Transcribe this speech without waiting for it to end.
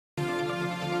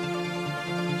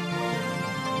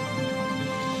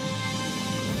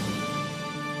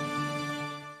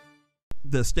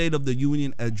the State of the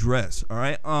Union address. All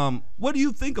right. What do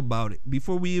you think about it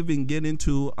before we even get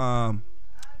into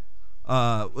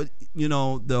you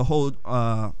know, the whole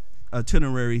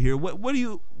itinerary here? What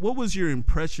was your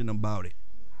impression about it?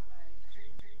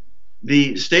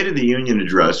 The State of the Union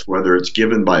address, whether it's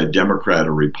given by a Democrat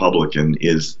or Republican,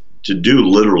 is to do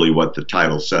literally what the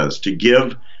title says, to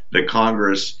give the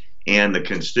Congress and the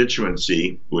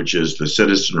constituency, which is the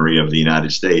citizenry of the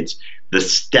United States, the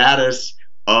status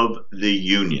of the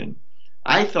Union.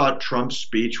 I thought Trump's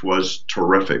speech was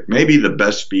terrific, maybe the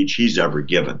best speech he's ever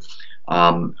given.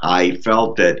 I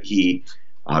felt that he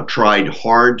tried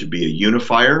hard to be a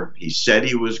unifier. He said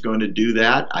he was going to do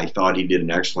that. I thought he did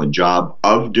an excellent job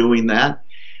of doing that.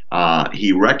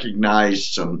 He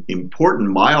recognized some important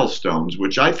milestones,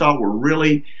 which I thought were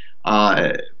really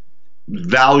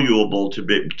valuable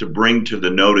to bring to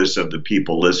the notice of the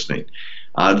people listening.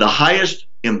 The highest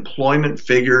employment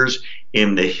figures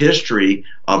in the history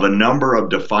of a number of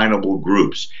definable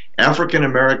groups. African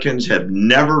Americans have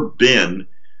never been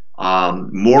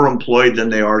more employed than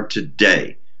they are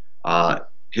today.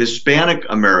 Hispanic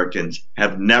Americans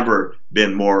have never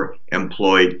been more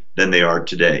employed than they are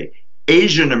today.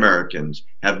 Asian Americans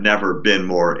have never been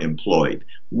more employed.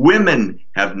 Women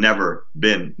have never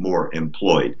been more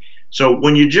employed. So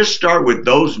when you just start with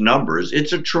those numbers,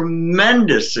 it's a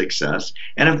tremendous success.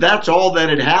 And if that's all that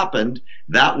had happened,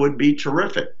 that would be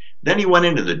terrific. Then he went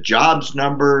into the jobs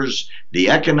numbers, the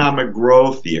economic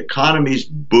growth, the economy's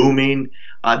booming.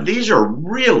 These are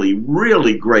really,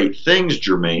 really great things,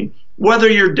 Jermain, whether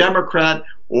you're Democrat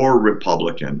or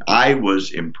Republican. I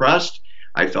was impressed.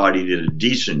 I thought he did a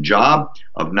decent job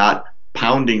of not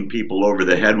pounding people over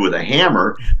the head with a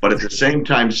hammer, but at the same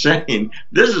time saying,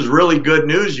 this is really good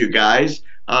news, you guys.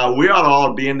 We ought to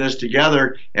all be in this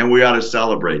together, and we ought to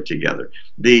celebrate together.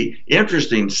 The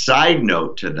interesting side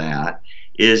note to that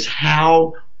is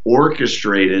how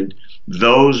orchestrated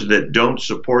those that don't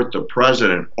support the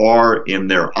president are in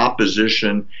their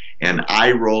opposition and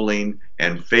eye-rolling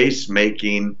and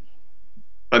face-making.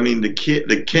 I mean, the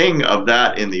king of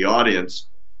that in the audience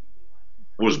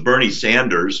was Bernie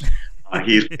Sanders.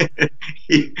 He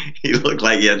looked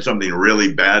like he had something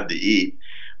really bad to eat,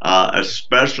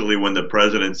 especially when the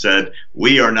president said,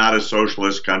 we are not a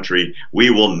socialist country. We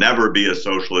will never be a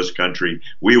socialist country.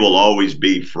 We will always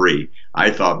be free.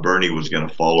 I thought Bernie was going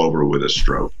to fall over with a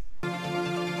stroke.